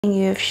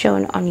you've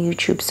shown on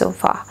YouTube so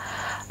far?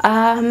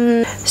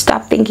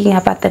 Stop thinking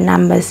about the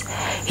numbers.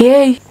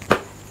 Yay!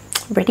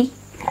 Ready?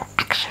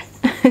 Action.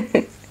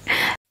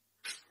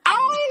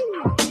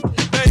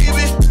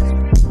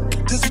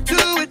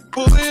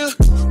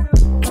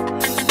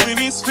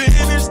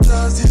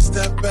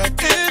 Step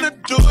back and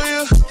adore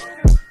you.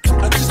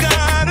 I just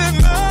gotta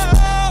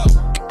know,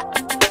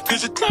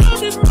 'cause your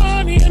time is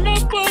money and I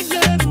won't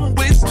let them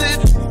waste it.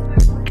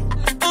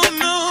 Oh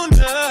no,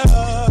 no.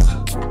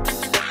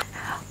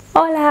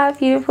 Hola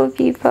beautiful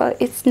people,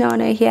 it's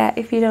Nono here.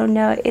 If you don't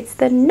know, it's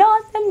the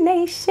Northern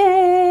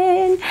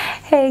Nation.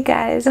 Hey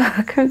guys,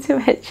 welcome to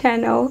my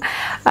channel.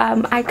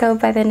 I go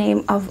by the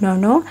name of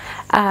Nono.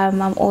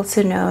 I'm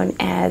also known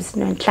as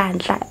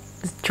Nonhlanhla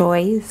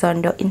Joy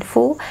Zondo in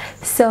full.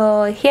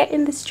 So here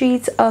in the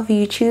streets of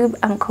YouTube,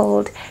 I'm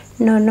called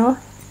Nono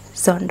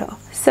Zondo.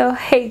 So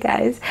hey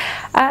guys,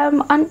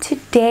 on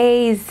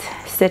today's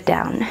sit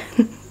down,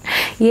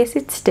 yes,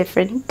 it's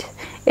different.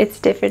 It's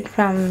different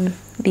from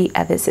the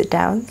other sit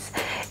downs.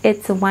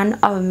 It's one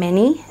of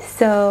many.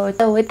 So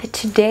with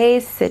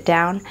today's sit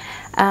down,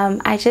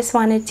 I just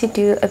wanted to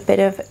do a bit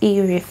of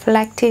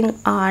reflecting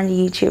on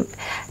YouTube.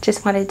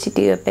 Just wanted to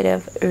do a bit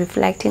of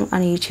reflecting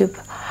on YouTube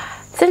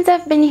since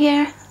I've been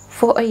here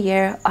for a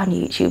year on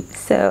YouTube.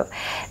 So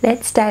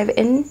let's dive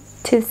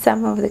into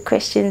some of the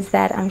questions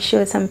that I'm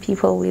sure some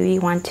people really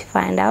want to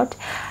find out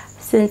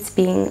since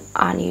being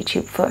on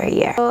YouTube for a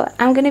year. So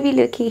I'm gonna be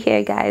looking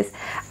here, guys.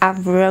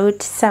 I've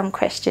wrote some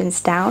questions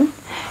down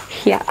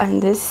here on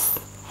this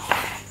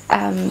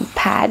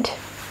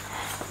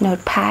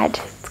notepad.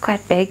 It's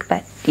quite big,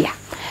 but yeah.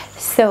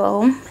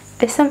 So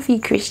there's some few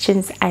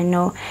questions I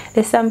know.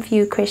 There's some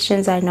few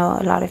questions I know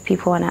a lot of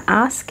people want to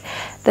ask.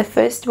 The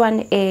first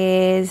one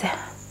is,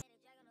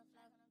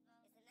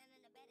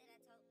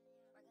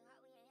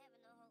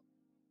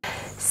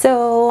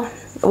 so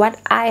what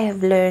I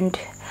have learned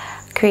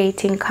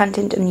creating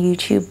content on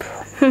YouTube.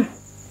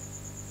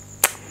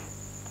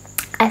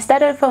 I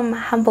started from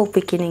humble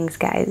beginnings,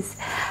 guys.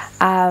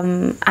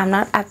 I'm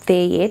not up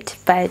there yet,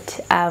 but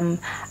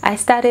I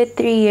started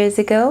 3 years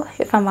ago,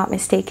 if I'm not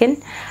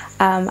mistaken.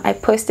 I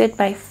posted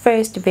my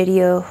first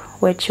video,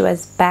 which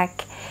was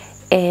back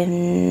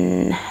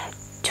in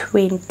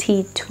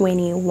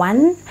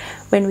 2021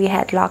 when we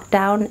had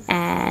lockdown,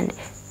 and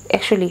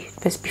actually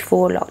it was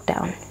before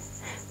lockdown,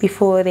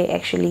 before they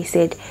actually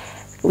said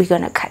we're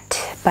gonna cut.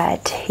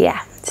 But yeah,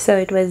 so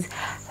it was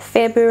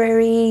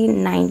February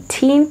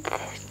 19th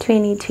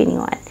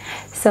 2021.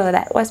 So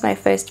that was my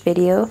first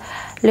video.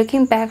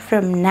 Looking back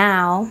from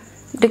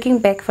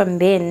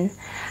then,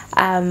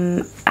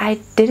 I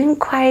didn't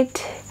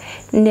quite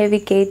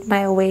navigate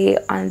my way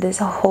on this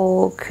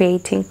whole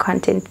creating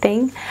content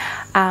thing.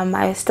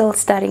 I was still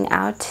starting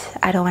out,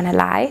 I don't want to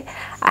lie.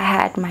 I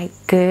had my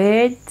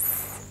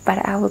goods,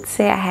 but I would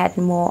say I had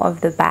more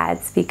of the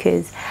bads,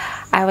 because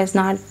I was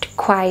not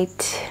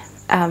quite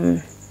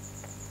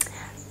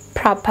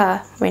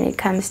proper when it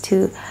comes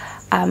to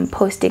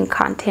posting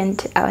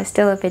content. I was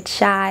still a bit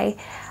shy.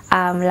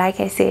 Like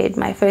I said,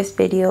 my first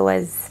video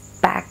was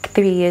back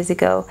 3 years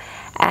ago,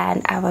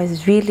 and I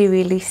was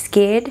really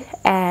scared,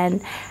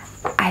 and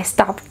I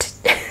stopped.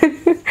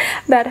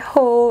 That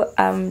whole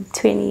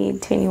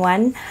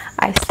 2021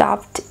 I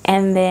stopped,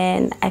 and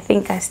then I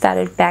think I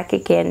started back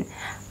again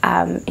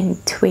in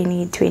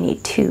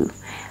 2022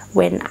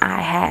 when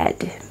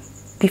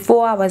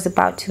before I was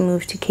about to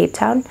move to Cape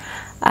Town.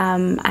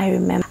 I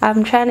remember,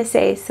 I'm trying to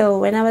say, so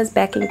when I was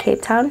back in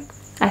Cape Town,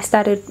 I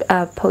started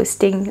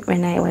posting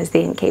when I was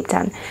there in Cape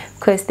Town,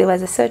 because there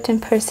was a certain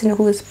person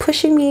who was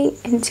pushing me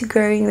into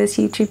growing this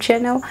YouTube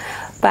channel,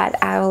 but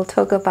I will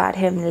talk about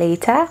him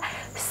later.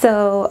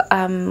 So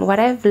what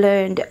I've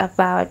learned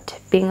about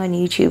being on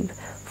YouTube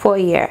for a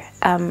year,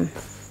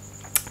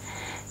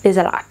 there's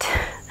a lot.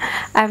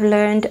 I've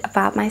learned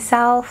about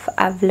myself.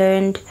 I've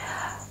learned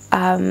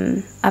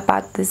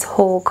about this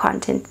whole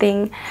content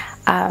thing.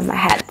 I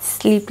had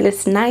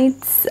sleepless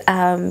nights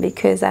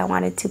because I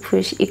wanted to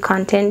push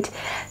content,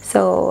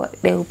 so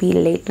there will be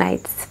late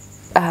nights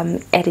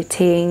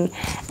editing,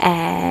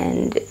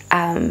 and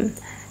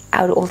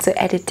I would also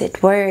edit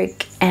at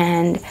work,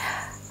 and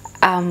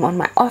on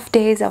my off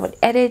days I would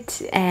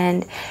edit,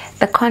 and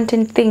the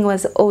content thing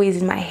was always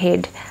in my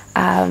head.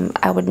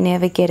 I would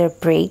never get a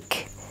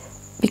break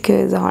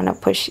because I want to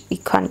push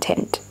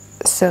content.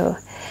 So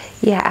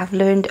yeah, I've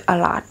learned a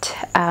lot.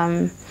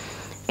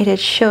 It has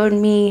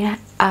shown me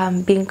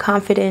being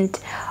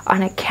confident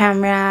on a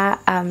camera,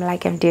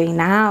 like I'm doing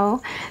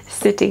now,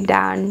 sitting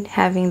down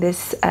having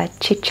this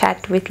chit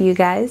chat with you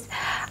guys.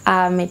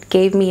 It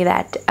gave me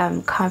that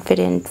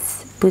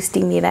confidence,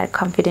 boosting me that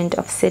confidence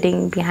of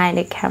sitting behind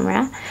a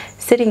camera,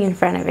 sitting in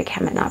front of a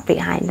camera, not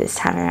behind this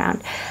time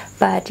around.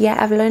 But yeah,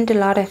 I've learned a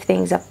lot of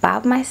things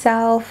about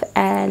myself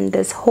and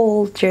this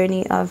whole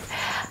journey of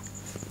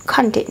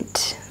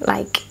content.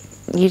 Like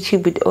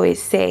YouTube would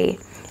always say,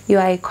 you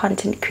are a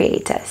content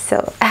creator.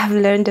 So I've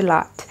learned a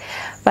lot,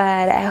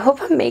 but I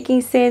hope I'm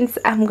making sense.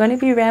 I'm going to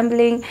be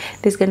rambling.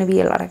 There's going to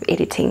be a lot of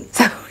editing,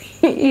 so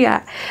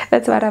Yeah,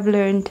 that's what I've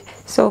learned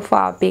so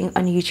far being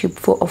on YouTube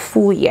for a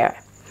full year.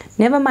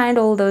 Never mind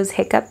all those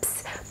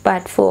hiccups,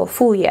 but for a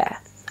full year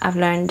I've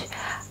learned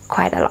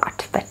quite a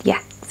lot. But yeah,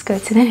 let's go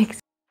to the next.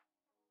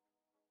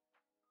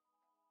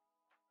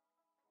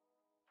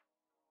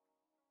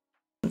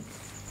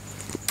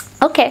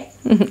 Okay,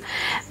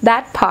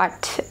 that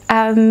part.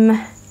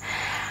 I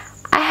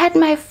had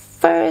my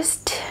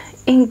first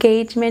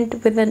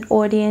engagement with an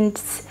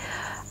audience.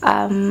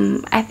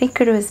 I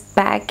think it was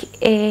back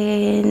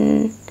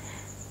in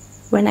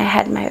when I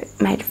had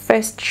my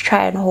first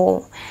try and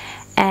haul,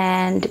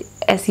 and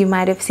as you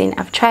might have seen,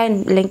 I've tried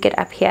and link it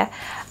up here.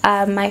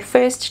 My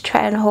first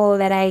try and haul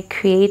that I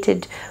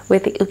created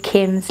with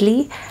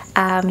Ukemsley.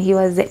 He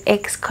was an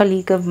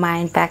ex-colleague of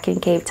mine back in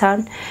Cape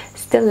Town.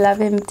 Still love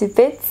him to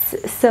bits.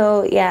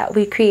 So yeah,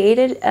 we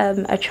created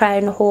a try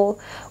and haul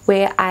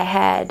where I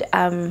had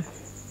a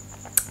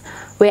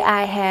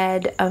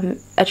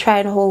try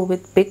and haul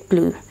with Big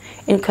Blue,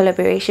 in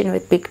collaboration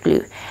with Big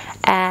Blue.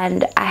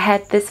 And I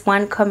had this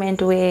one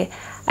comment where,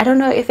 I don't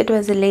know if it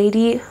was a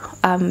lady,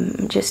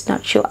 I'm just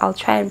not sure, I'll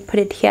try and put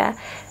it here,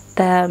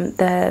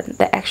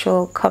 the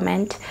actual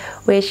comment,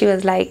 where she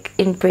was like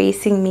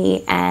embracing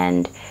me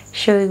and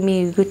showing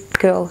me, good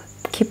girl,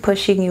 keep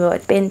pushing, you're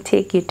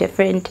authentic, you're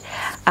different.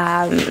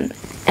 And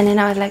then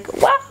I was like,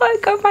 wow, I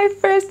got my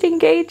first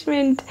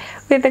engagement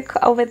with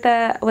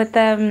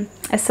a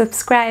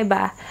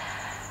subscriber,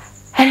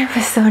 and it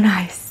was so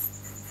nice.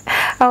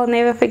 I'll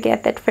never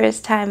forget that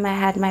first time I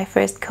had my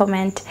first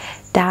comment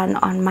down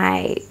on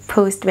my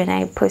post when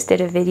I posted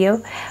a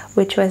video,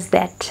 which was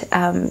that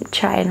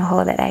try and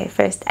haul that I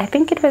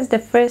think it was the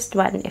first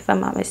one, if I'm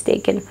not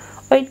mistaken,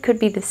 or it could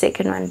be the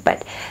second one,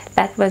 but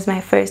that was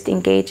my first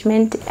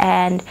engagement.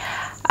 And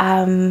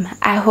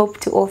I hope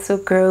to also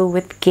grow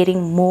with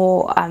getting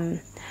more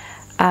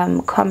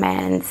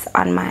comments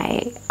on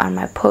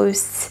my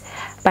posts,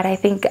 but I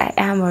think I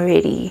am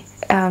already.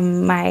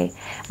 My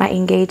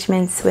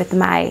engagements with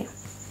my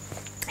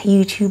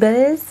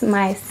YouTubers,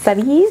 my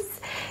subbies,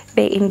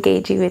 they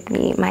engaging with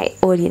me. My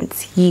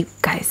audience, you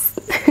guys,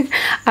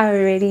 are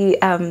already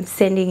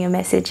sending you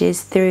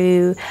messages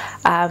through.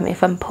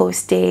 If I'm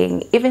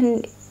posting,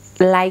 even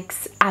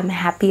likes, I'm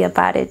happy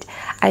about it.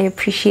 I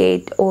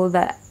appreciate all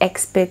the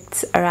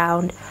aspects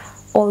around,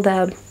 all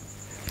the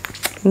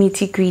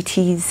meaty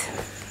greeties,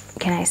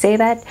 can I say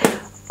that,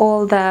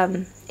 all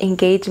the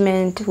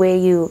engagement where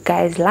you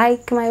guys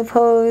like my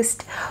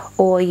post,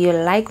 or you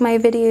like my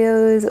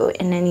videos,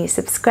 and then you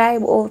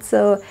subscribe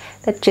also.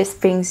 That just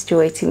brings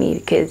joy to me,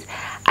 because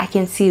I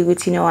can see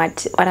what, you know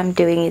what I'm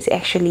doing is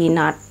actually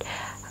not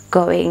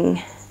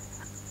going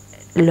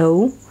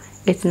low.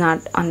 It's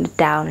not on the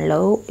down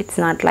low. It's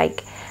not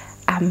like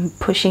I'm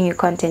pushing your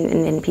content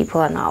and then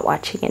people are not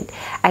watching it.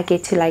 I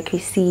get to like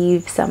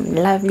receive some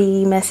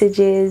lovely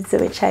messages,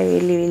 which I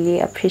really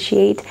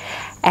appreciate.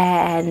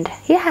 And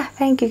yeah,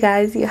 thank you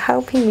guys, you're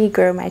helping me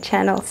grow my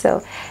channel.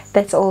 So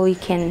that's all we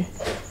can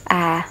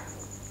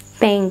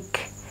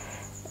thank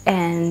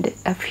and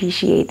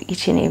appreciate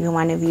each and every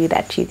one of you,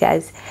 that you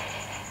guys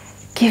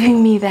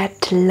giving me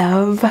that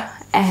love.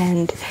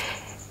 And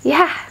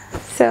yeah,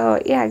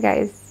 so yeah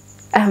guys,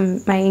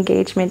 my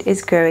engagement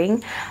is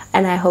growing,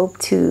 and I hope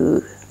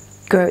to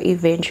grow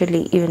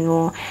eventually even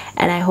more.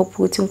 And I hope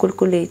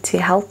Utunkulkule to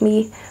help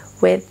me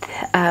with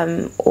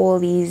all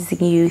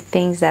these new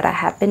things that are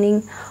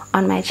happening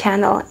on my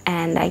channel,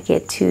 and I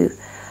get to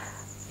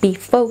be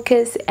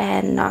focused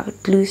and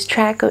not lose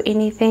track or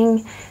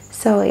anything.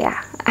 So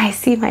yeah, I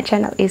see my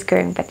channel is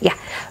growing. But yeah,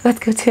 let's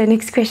go to the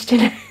next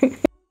question.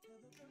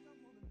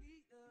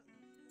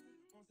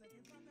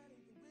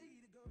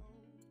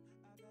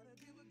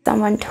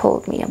 Someone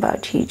told me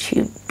about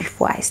YouTube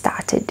before I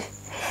started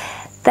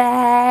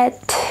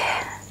that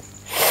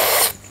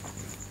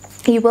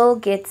you will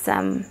get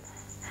some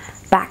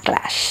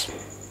backlash.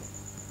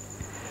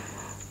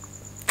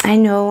 I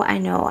know.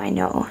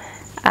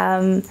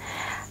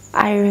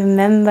 I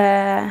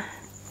remember,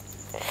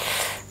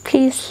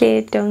 please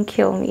Shle, don't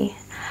kill me.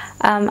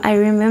 I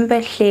remember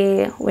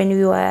Shle, when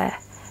we were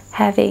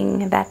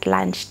having that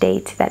lunch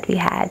date that we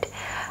had,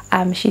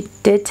 she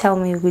did tell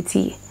me,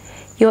 Guti,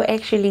 you're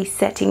actually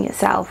setting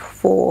yourself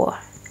for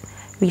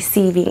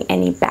receiving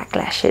any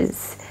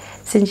backlashes,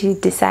 since you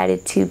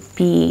decided to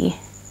be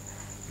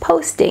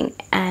posting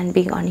and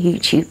being on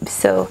YouTube.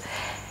 So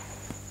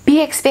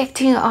be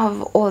expecting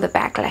of all the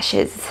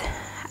backlashes.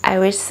 I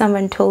wish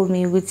someone told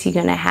me, Woods, you're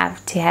gonna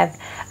have to have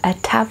a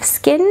tough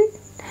skin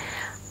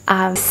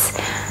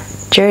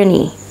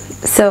journey.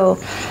 So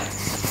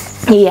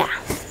yeah,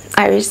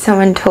 I wish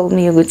someone told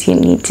me, Woods, you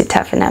need to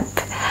toughen up.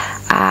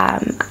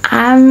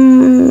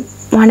 I'm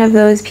one of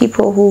those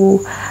people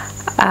who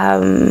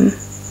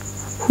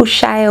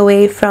shy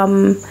away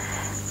from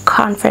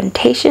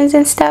confrontations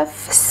and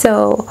stuff.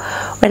 So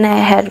when I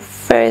had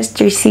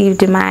first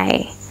received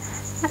my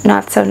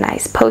not so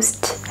nice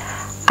post,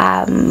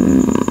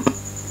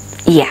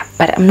 yeah,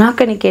 but I'm not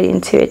gonna get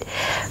into it.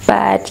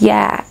 But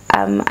yeah,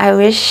 I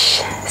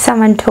wish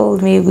someone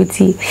told me,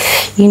 Woodsy,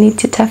 you need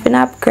to toughen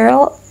up,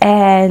 girl.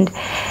 And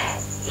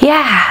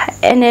yeah,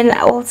 And then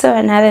also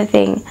another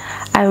thing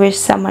I wish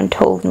someone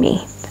told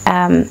me,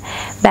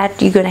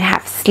 that you're gonna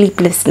have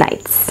sleepless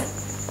nights.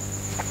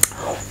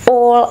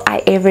 All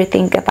I ever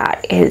think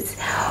about is,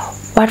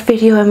 what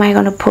video am I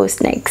gonna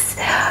post next?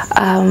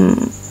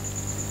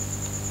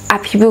 Are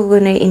people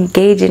gonna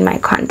engage in my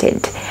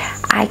content?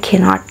 I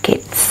cannot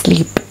get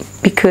sleep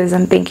because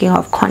I'm thinking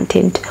of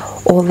content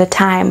all the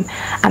time.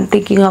 I'm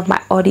thinking of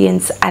my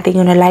audience. Are they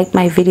gonna like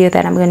my video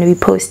that I'm gonna be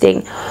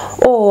posting?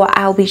 Or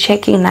I'll be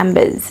checking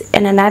numbers.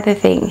 And another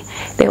thing,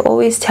 they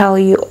always tell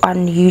you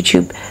on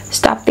YouTube,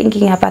 stop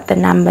thinking about the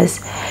numbers.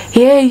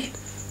 Yay!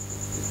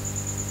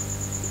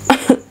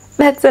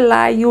 That's a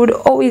lie. You would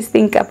always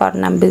think about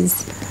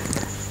numbers.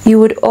 You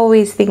would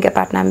always think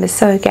about numbers.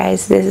 So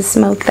guys, there's a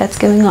smoke that's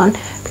going on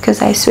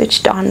because I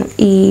switched on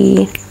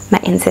my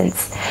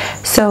incense.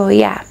 So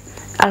yeah,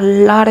 a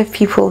lot of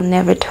people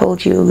never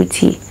told you,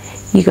 Uti,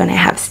 you're gonna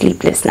have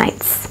sleepless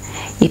nights.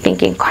 You're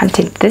thinking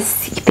content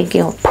this, you're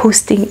thinking of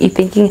posting, you're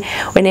thinking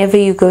whenever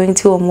you're going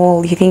to a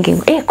mall, you're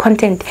thinking,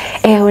 content,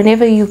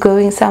 whenever you're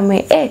going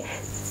somewhere,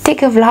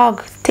 take a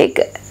vlog,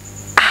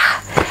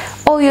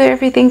 all you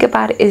ever think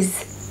about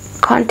is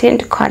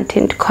content.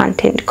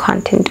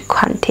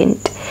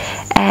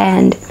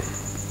 And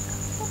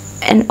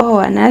oh,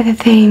 another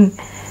thing,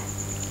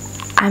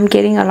 I'm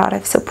getting a lot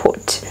of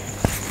support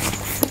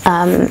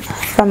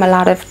from a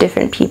lot of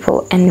different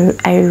people, and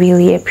I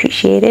really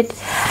appreciate it.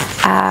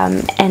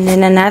 And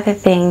then another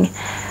thing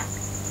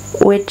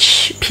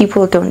which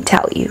people don't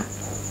tell you,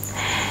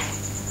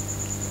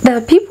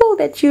 the people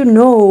that you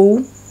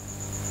know,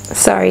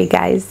 sorry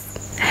guys,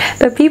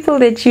 the people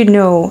that you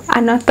know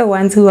are not the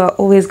ones who are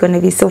always going to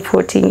be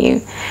supporting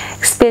you,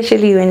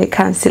 especially when it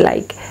comes to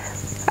like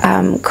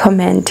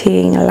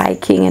commenting,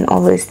 liking, and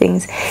all those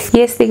things.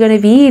 Yes, they're going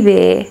to be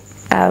there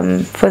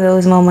for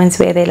those moments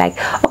where they're like,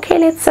 okay,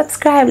 let's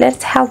subscribe,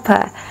 let's help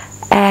her,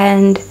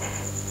 and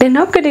they're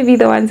not going to be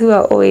the ones who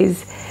are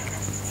always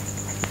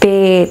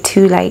there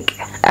to like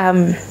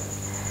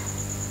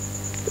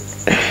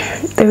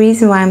the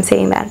reason why I'm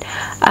saying that,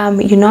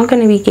 you're not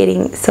going to be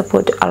getting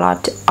support a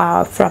lot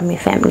from your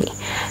family.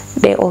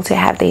 They also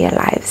have their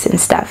lives and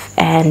stuff,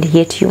 and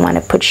yet you want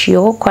to push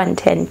your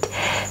content.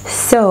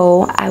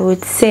 So I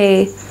would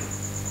say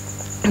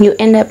you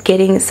end up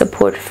getting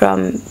support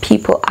from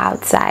people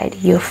outside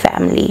your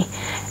family,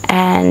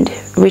 and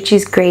which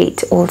is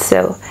great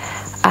also,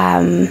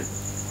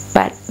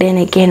 but then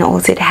again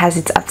also it has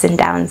its ups and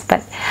downs,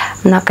 but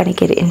I'm not going to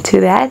get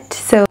into that.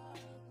 So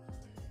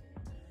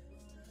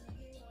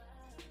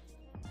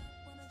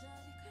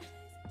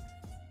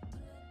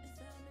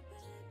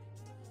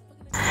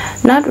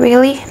not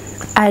really.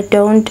 I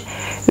don't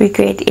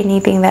regret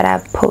anything that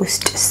I've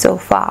posted so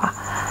far.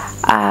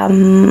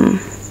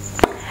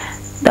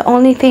 The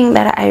only thing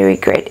that I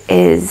regret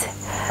is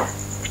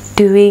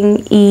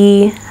doing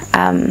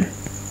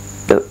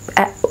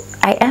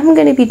I am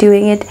going to be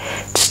doing it.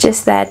 It's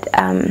just that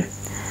I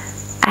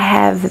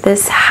have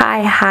this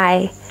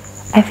high,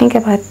 I think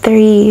about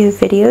three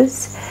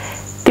videos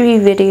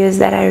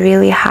that are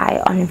really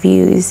high on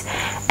views,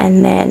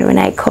 and then when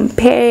I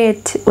compare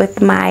it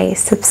with my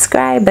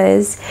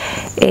subscribers,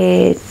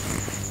 it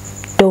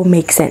don't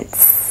make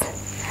sense.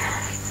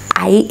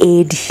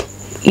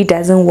 It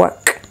doesn't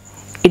work.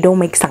 It don't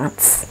make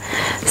sense.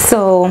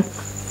 So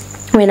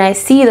when I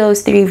see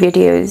those three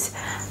videos,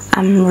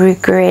 I'm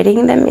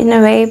regretting them in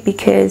a way,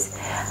 because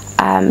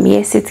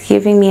yes, it's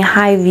giving me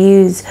high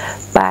views,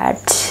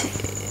 but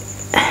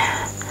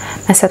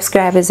my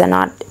subscribers are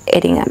not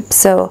adding up.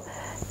 So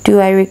do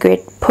I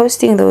regret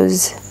posting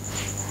those?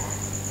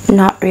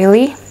 Not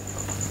really.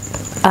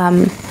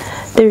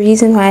 The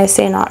reason why I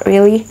say not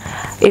really,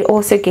 it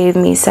also gave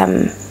me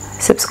some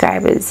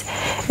subscribers.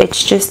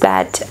 It's just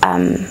that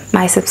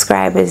my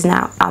subscribers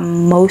now are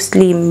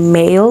mostly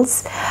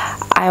males.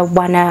 I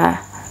wanna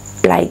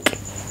like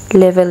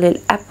level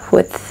it up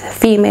with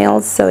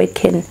females so it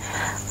can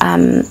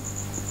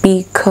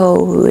be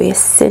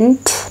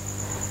cohescent,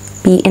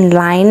 be in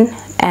line,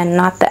 and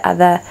not the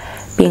other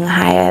being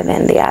higher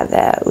than the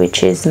other,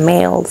 which is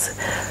males,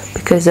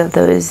 because of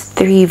those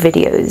three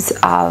videos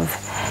of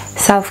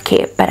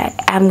self-care. But I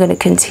am going to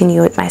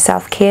continue with my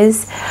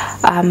self-care's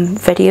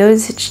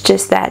videos. It's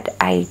just that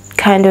I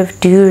kind of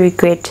do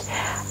regret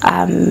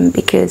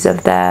because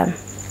of the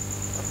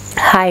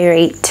high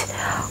rate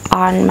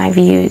on my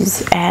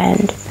views,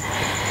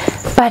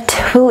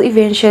 but we'll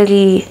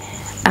eventually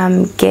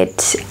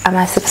get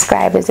my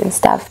subscribers and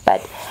stuff.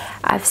 But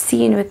I've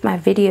seen with my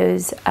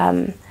videos,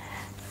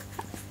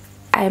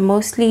 I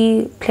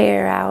mostly play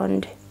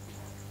around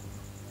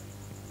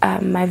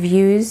my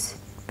views.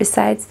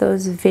 Besides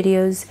those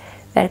videos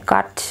that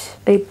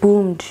they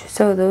boomed,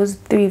 so those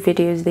three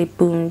videos, they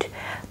boomed.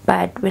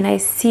 But when I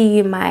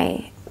see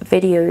my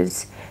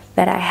videos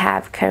that I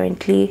have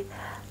currently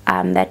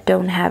that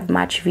don't have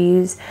much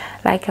views,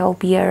 like I'll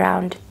be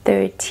around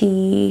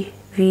 30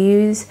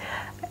 views,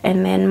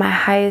 and then my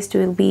highest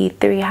will be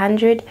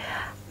 300.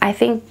 I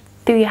think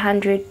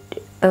 300,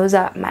 those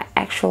are my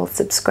actual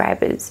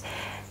subscribers,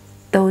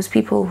 those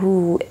people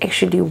who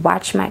actually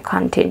watch my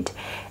content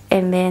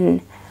And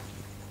then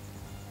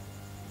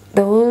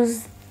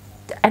those,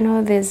 I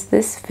know there's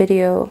this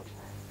video,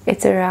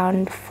 it's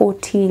around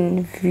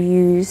 14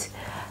 views.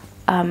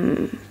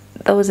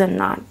 Those are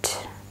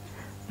not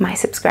my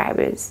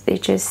subscribers. They're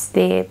just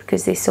there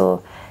because they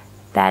saw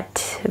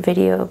that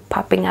video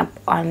popping up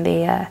on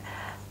their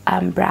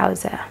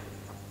browser,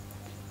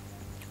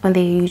 on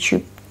their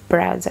YouTube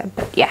browser.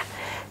 But yeah,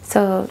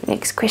 so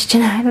next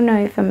question. I don't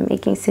know if I'm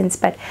making sense,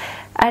 but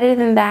other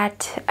than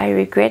that, I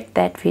regret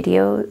that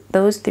video,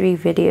 those 3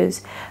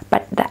 videos,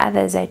 but the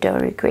others I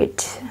don't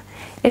regret.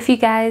 If you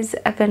guys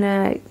are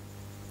gonna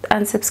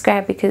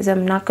unsubscribe because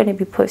I'm not going to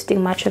be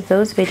posting much of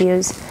those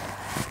videos,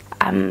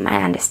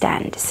 I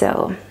understand.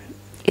 So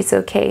it's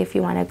okay if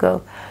you want to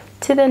go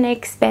to the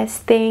next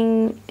best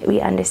thing, we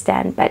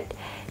understand. But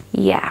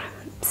yeah,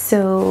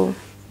 so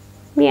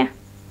yeah,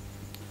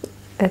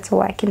 that's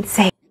all I can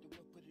say.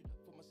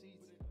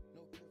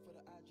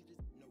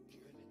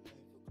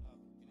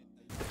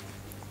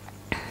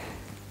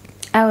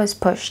 I was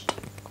pushed.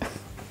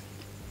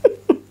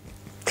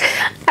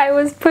 I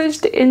was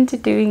pushed into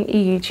doing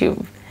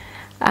YouTube.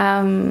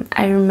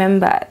 I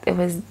remember there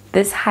was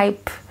this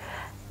hype,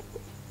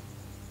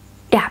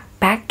 yeah,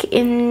 back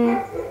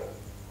in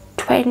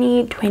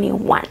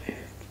 2021.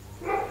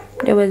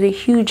 There was a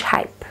huge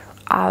hype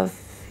of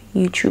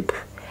YouTube.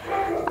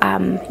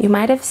 You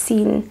might have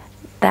seen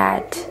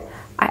that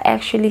I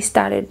actually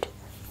started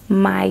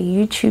my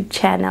YouTube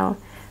channel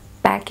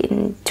back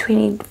in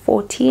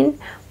 2014,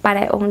 but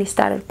I only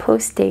started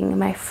posting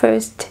my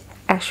first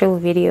actual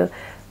video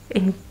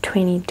in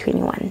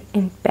 2021,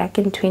 back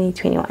in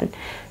 2021.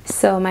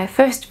 So my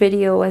first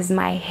video was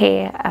my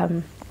hair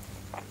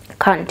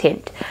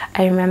content.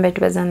 I remember it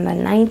was on the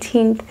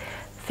 19th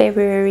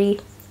February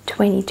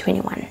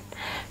 2021.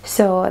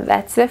 So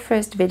that's the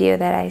first video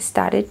that I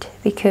started,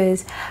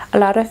 because a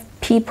lot of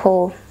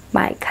people,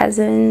 my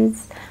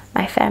cousins,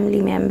 my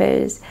family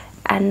members,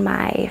 and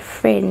my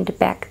friend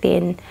back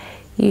then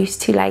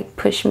used to like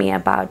push me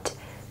about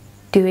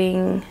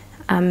doing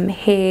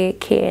hair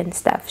care and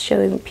stuff,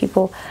 showing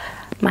people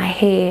my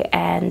hair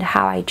and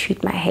how I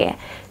treat my hair.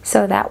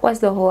 So that was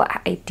the whole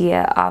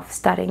idea of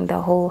starting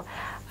the whole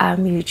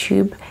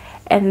YouTube.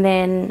 And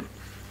then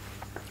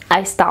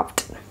I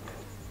stopped.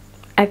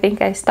 I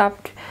think I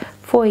stopped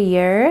for a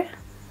year,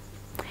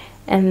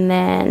 and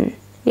then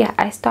yeah,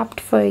 I stopped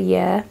for a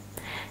year,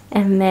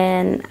 and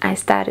then I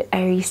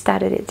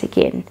restarted it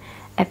again.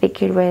 I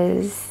think it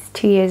was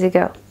 2 years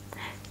ago,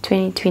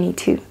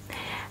 2022,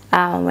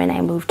 when I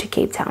moved to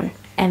Cape Town.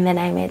 And then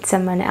I met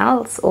someone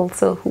else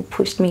also who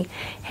pushed me,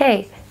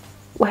 hey,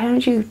 why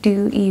don't you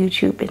do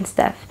YouTube and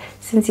stuff,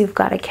 since you've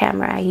got a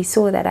camera. He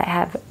saw that I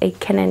have a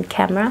Canon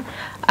camera,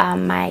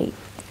 my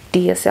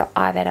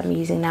DSLR that I'm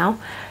using now.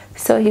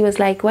 So he was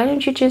like, why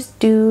don't you just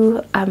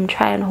do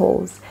try on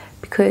hauls,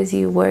 because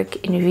you work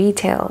in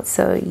retail,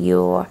 so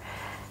you're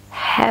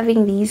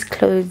having these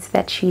clothes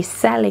that she's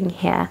selling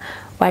here,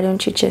 why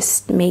don't you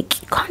just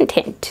make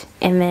content?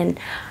 And then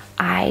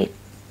I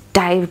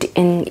dived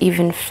in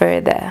even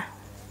further.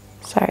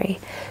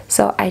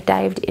 So I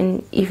dived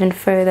in even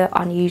further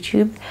on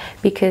YouTube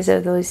because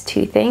of those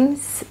 2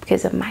 things,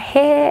 because of my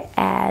hair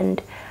and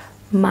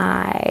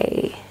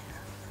my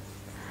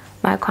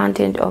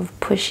content of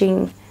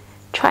pushing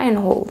try and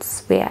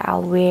hauls, where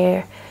I'll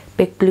wear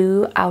Big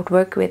Blue, I'll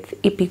work with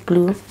Epic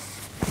Blue,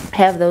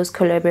 have those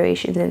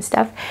collaborations and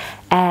stuff.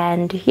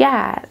 And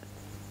yeah,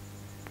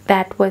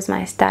 that was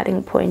my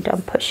starting point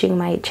on pushing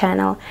my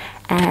channel,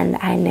 and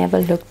I never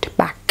looked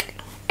back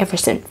ever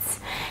since.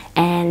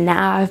 And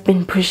now I've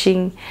been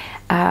pushing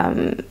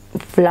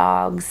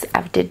vlogs.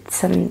 I've did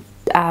some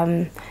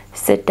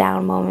sit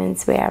down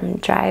moments where I'm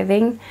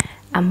driving.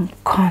 I'm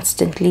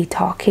constantly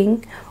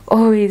talking,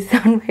 always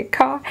on my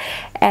car,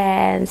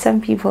 and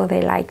some people,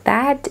 they like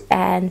that.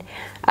 And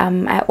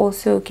I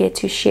also get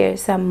to share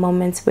some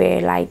moments where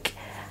like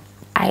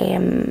I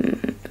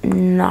am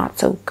not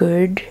so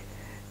good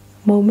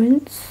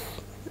moments,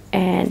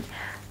 and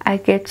I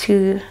get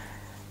to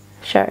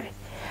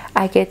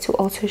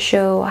also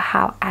show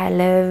how I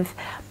live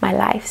my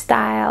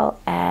lifestyle.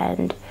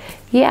 And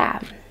yeah,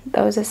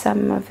 those are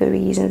some of the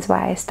reasons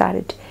why I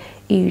started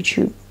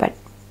YouTube, but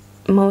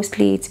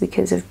mostly it's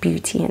because of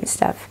beauty and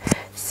stuff.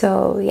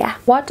 So yeah,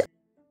 what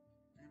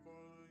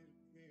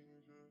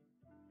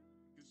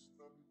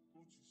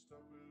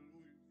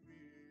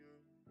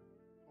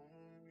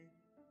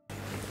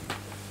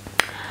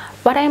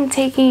I'm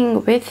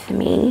taking with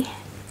me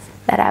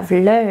that I've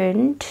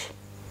learned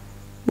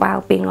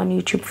while being on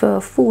YouTube for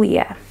a full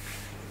year,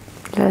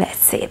 let's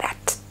say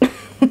that.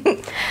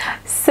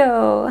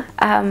 So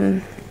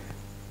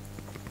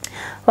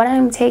what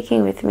I'm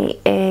taking with me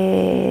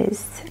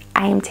is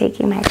I am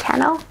taking my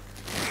channel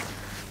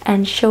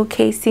and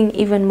showcasing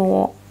even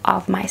more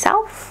of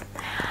myself.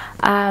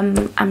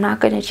 I'm not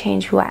going to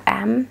change who I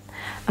am.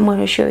 I'm going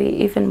to show you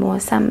even more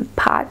some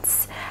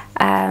parts.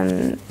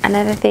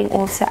 Another thing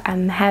also,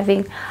 I'm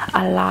having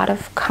a lot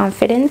of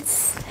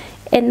confidence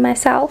in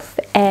myself,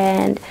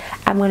 and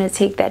I'm going to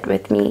take that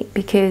with me,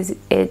 because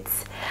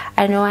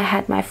I know I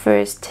had my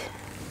first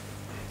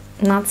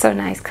not so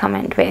nice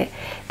comment where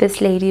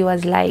this lady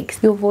was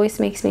like, your voice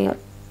makes me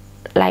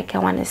like I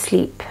want to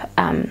sleep.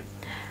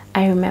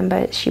 I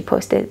remember she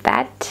posted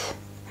that,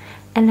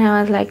 and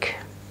I was like,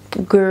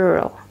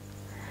 girl,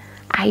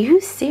 are you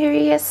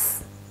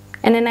serious?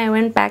 And then I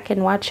went back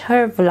and watched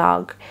her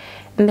vlog,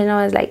 and then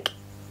I was like,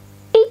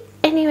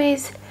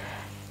 anyways,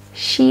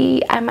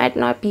 I might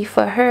not be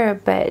for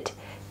her, but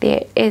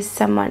there is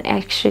someone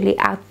actually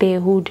out there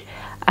who'd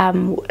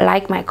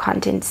like my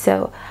content,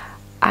 so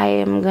I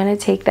am gonna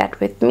take that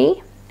with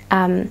me.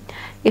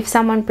 If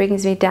someone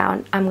brings me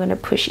down, I'm gonna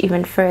push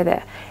even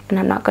further, and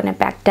I'm not gonna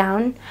back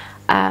down.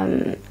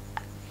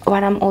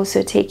 What I'm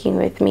also taking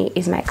with me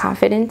is my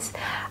confidence.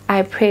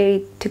 I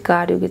pray to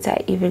God that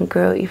I even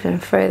grow even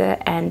further,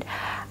 and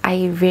I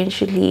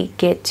eventually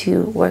get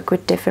to work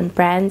with different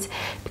brands,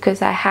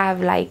 because I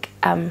have like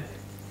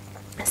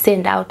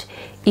send out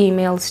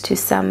emails to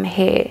some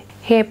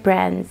hair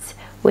brands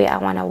where I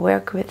want to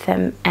work with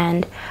them,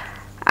 and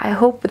I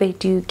hope they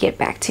do get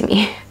back to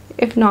me.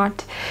 If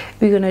not,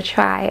 we're gonna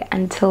try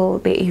until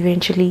they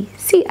eventually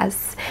see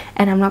us,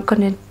 and I'm not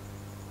gonna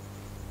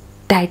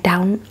die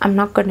down. I'm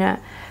not gonna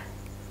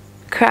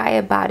cry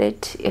about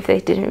it if they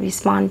didn't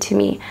respond to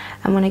me.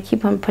 I'm gonna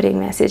keep on putting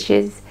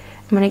messages.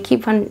 I'm gonna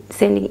keep on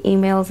sending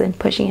emails and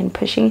pushing,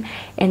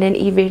 and then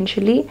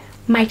eventually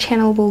my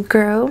channel will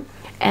grow,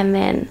 and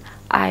then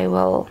I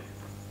will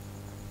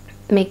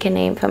make a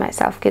name for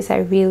myself, because I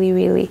really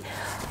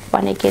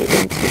want to get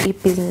into a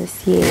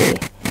business.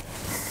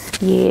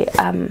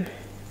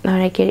 I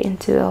want to get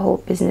into the whole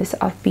business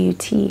of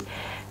beauty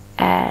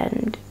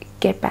and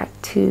get back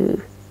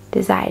to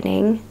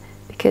designing,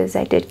 because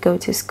I did go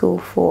to school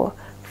for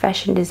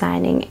fashion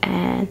designing,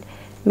 and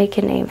make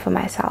a name for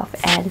myself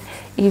and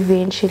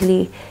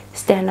eventually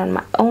stand on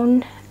my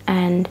own.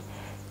 And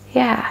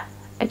yeah,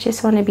 I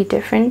just want to be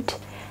different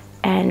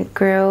and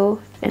grow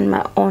in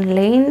my own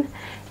lane.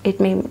 It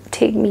may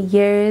take me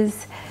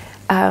years.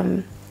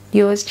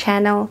 Yours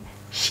channel,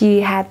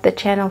 she had the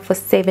channel for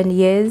 7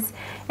 years,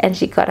 and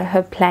she got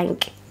her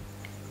plank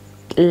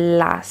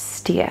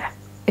last year,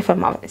 if I'm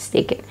not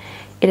mistaken.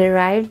 It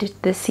arrived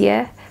this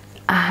year,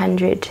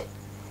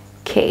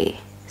 100k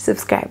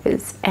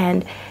subscribers,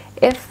 and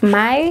if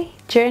my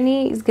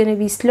journey is gonna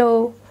be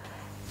slow,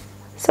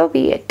 so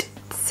be it.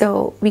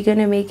 So we're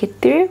gonna make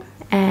it through,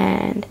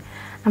 and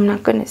I'm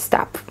not gonna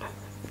stop,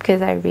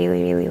 because I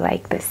really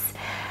like this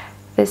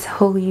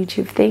whole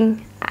YouTube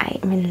thing. I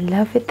am in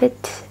love with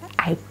it.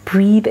 I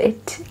breathe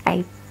it.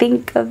 I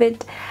think of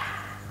it.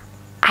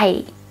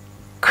 I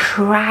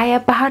cry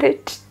about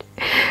it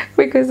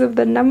because of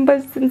the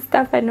numbers and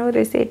stuff. I know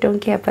they say don't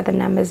care about the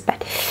numbers,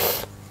 but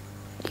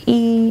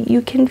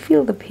you can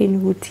feel the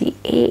pain, Wuti.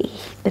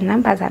 The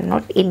numbers are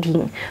not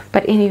adding.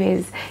 But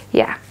anyways,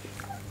 yeah,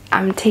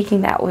 I'm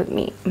taking that with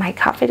me. My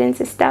confidence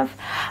and stuff.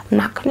 I'm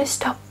not gonna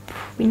stop.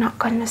 We're not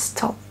gonna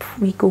stop.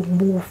 We go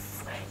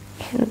move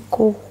and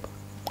go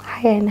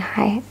higher and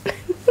higher.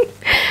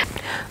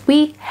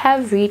 We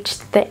have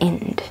reached the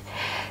end.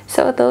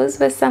 So those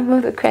were some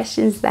of the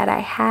questions that I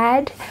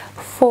had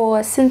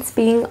since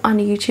being on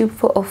YouTube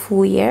for a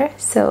full year.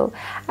 So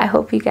I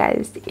hope you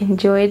guys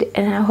enjoyed,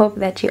 and I hope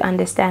that you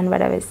understand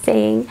what I was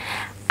saying.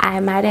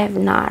 I might have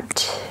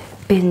not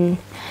been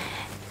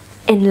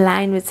in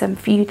line with some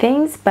few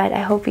things, but I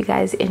hope you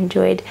guys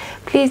enjoyed.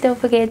 Please don't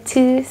forget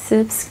to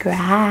subscribe.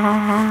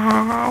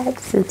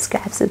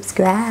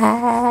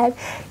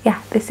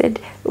 Yeah, they said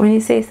when you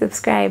say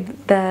subscribe,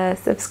 the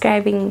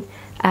subscribing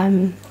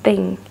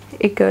thing,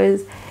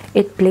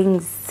 it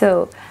blinks.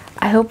 So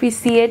I hope you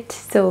see it.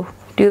 So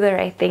do the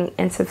right thing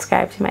and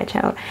subscribe to my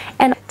channel,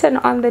 and turn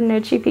on the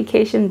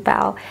notification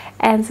bell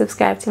and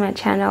subscribe to my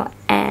channel.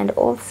 And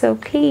also,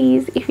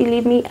 please, if you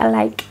leave me a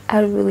like,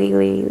 I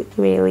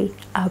really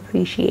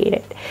appreciate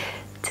it.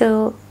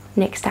 Till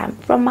next time,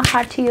 from my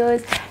heart to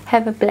yours,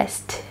 have a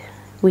blessed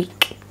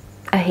week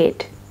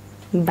ahead.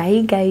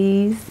 Bye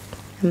guys.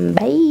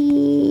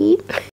 Bye.